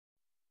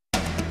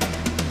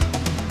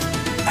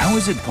How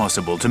is it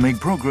possible to make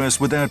progress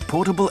without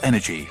portable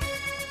energy?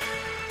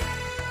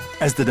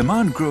 As the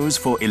demand grows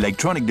for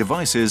electronic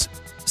devices,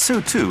 so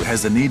too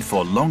has the need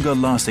for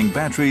longer-lasting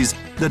batteries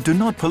that do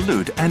not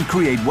pollute and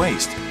create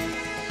waste.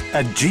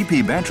 At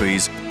GP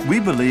Batteries,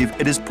 we believe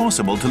it is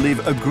possible to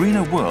leave a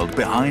greener world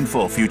behind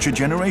for future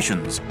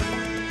generations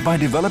by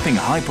developing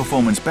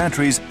high-performance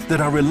batteries that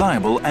are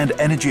reliable and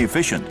energy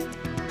efficient.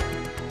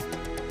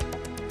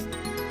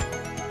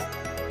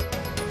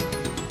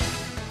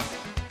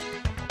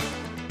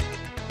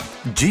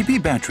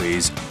 GP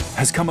Batteries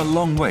has come a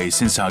long way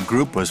since our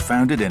group was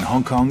founded in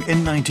Hong Kong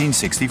in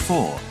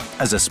 1964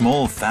 as a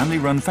small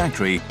family-run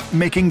factory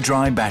making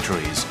dry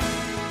batteries.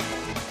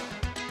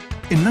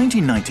 In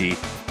 1990,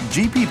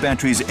 GP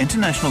Batteries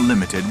International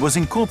Limited was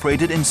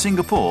incorporated in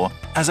Singapore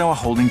as our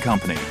holding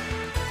company.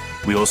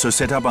 We also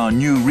set up our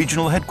new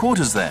regional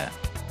headquarters there.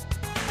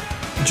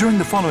 During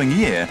the following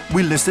year,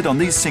 we listed on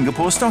the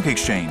Singapore Stock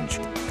Exchange.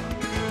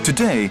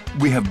 Today,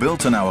 we have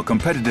built on our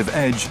competitive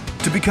edge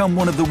to become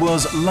one of the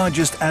world's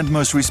largest and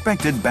most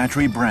respected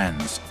battery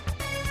brands.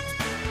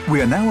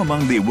 We are now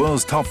among the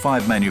world's top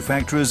 5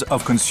 manufacturers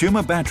of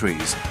consumer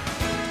batteries,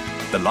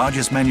 the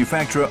largest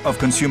manufacturer of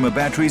consumer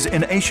batteries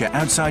in Asia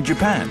outside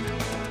Japan,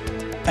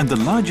 and the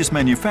largest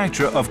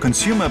manufacturer of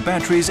consumer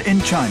batteries in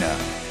China.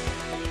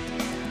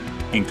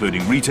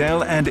 Including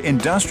retail and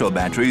industrial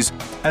batteries,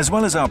 as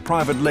well as our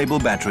private label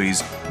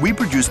batteries, we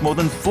produce more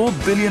than 4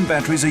 billion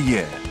batteries a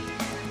year.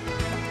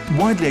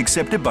 Widely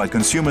accepted by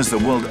consumers the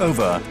world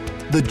over,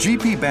 the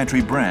GP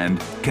Battery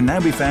brand can now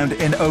be found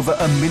in over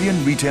 1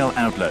 million retail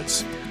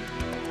outlets.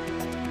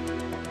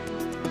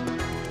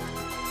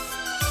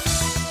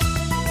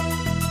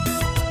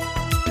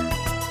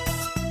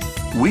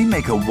 We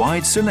make a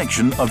wide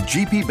selection of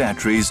GP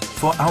batteries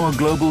for our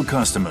global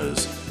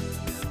customers.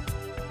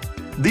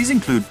 These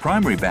include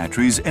primary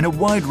batteries in a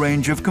wide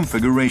range of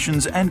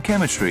configurations and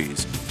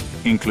chemistries,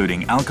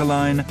 including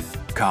alkaline,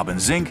 carbon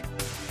zinc,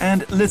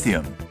 and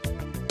lithium,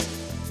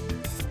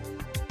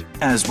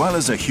 as well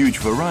as a huge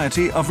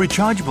variety of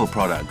rechargeable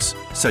products,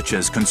 such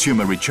as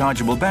consumer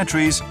rechargeable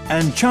batteries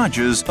and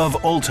chargers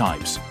of all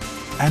types,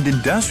 and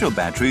industrial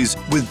batteries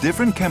with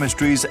different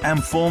chemistries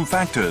and form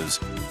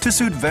factors to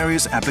suit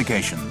various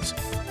applications.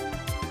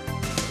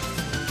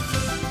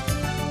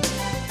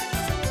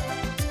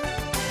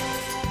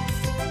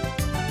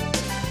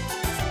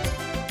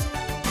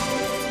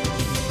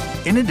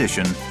 In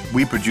addition,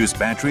 we produce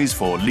batteries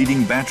for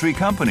leading battery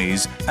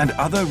companies and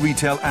other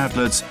retail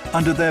outlets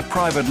under their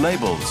private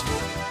labels.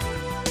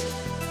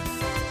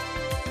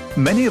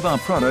 Many of our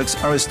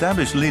products are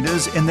established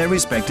leaders in their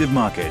respective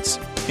markets,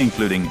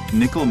 including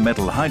nickel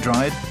metal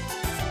hydride,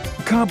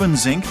 carbon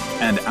zinc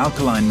and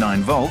alkaline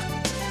 9-volt,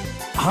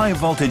 high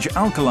voltage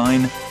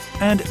alkaline,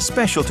 and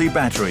specialty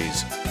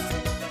batteries.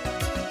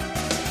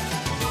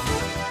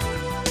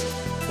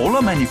 All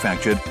are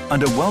manufactured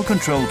under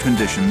well-controlled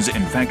conditions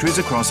in factories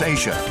across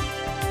Asia,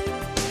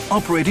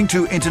 operating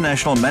to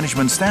international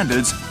management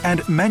standards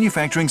and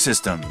manufacturing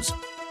systems.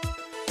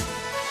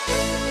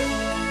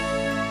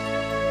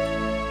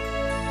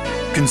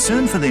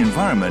 Concern for the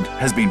environment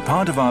has been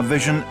part of our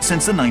vision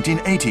since the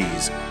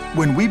 1980s,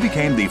 when we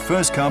became the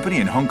first company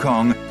in Hong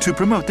Kong to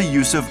promote the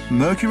use of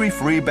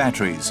mercury-free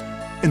batteries.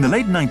 In the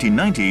late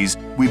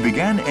 1990s, we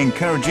began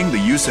encouraging the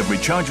use of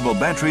rechargeable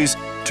batteries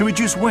to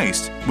reduce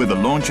waste with the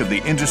launch of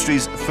the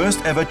industry's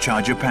first ever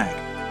charger pack.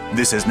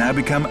 This has now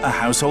become a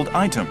household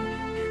item.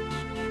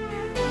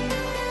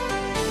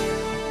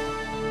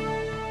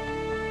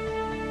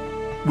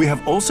 We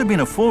have also been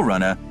a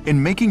forerunner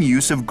in making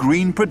use of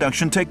green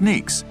production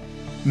techniques,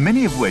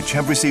 many of which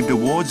have received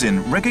awards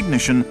in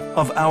recognition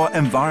of our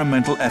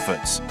environmental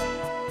efforts.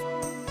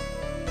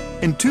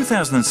 In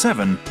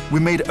 2007,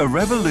 we made a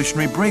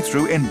revolutionary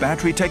breakthrough in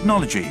battery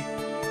technology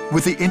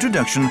with the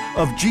introduction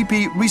of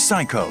GP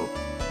Recyclable,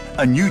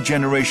 a new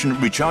generation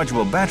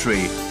rechargeable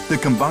battery that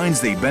combines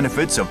the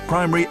benefits of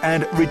primary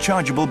and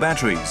rechargeable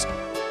batteries.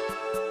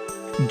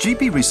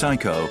 GP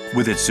Recyclable,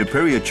 with its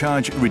superior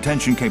charge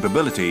retention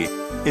capability,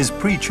 is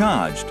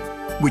pre-charged,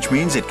 which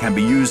means it can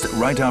be used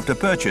right after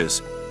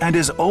purchase and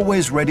is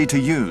always ready to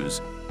use.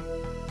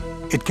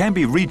 It can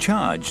be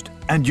recharged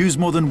and used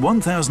more than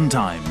 1,000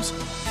 times,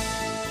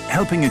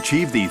 helping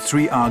achieve the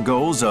 3R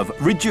goals of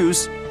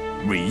reduce,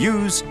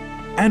 reuse,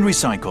 and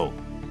recycle.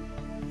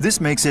 This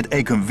makes it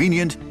a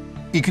convenient,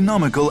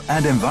 economical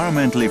and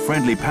environmentally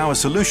friendly power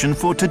solution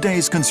for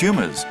today's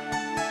consumers.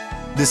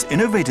 This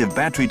innovative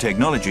battery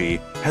technology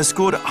has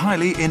scored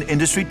highly in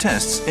industry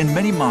tests in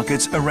many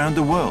markets around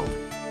the world.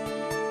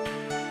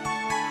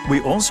 We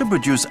also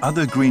produce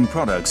other green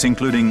products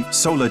including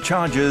solar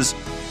chargers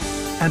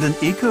and an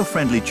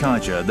eco-friendly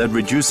charger that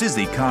reduces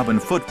the carbon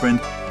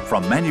footprint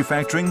from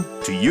manufacturing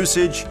to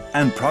usage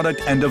and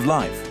product end of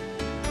life.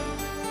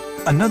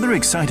 Another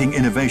exciting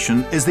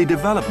innovation is the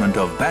development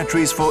of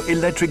batteries for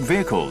electric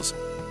vehicles.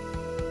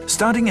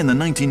 Starting in the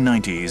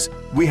 1990s,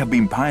 we have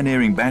been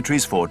pioneering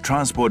batteries for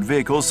transport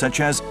vehicles such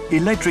as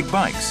electric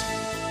bikes,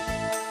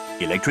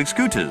 electric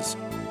scooters,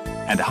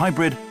 and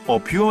hybrid or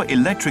pure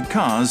electric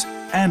cars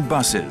and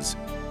buses.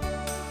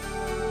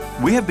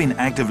 We have been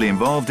actively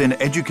involved in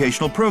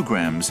educational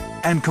programs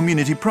and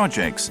community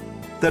projects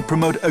that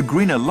promote a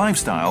greener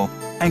lifestyle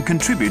and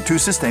contribute to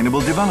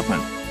sustainable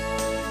development.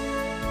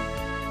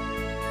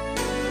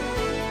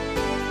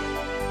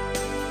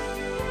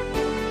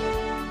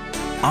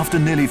 After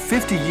nearly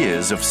 50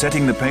 years of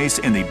setting the pace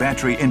in the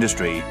battery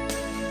industry,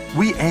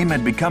 we aim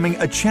at becoming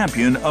a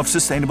champion of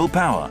sustainable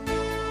power,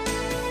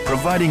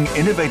 providing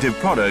innovative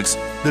products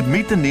that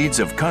meet the needs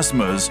of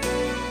customers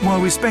while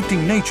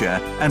respecting nature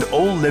and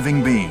all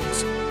living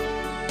beings.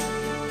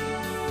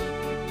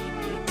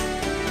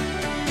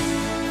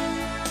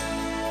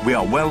 We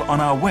are well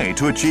on our way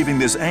to achieving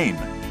this aim.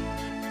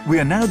 We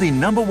are now the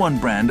 #1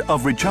 brand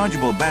of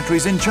rechargeable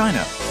batteries in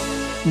China,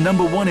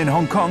 #1 in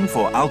Hong Kong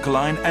for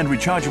alkaline and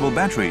rechargeable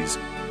batteries,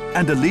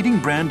 and a leading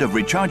brand of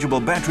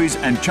rechargeable batteries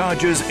and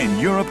chargers in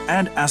Europe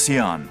and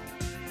ASEAN.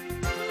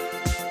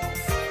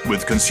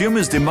 With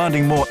consumers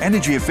demanding more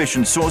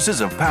energy-efficient sources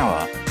of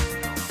power,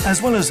 as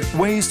well as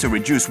ways to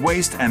reduce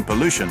waste and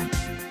pollution,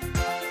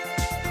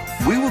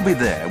 we will be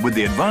there with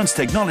the advanced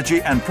technology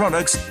and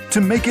products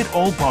to make it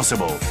all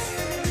possible.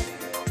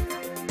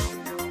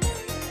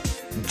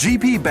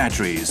 GP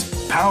Batteries,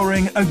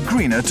 powering a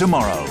greener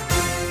tomorrow.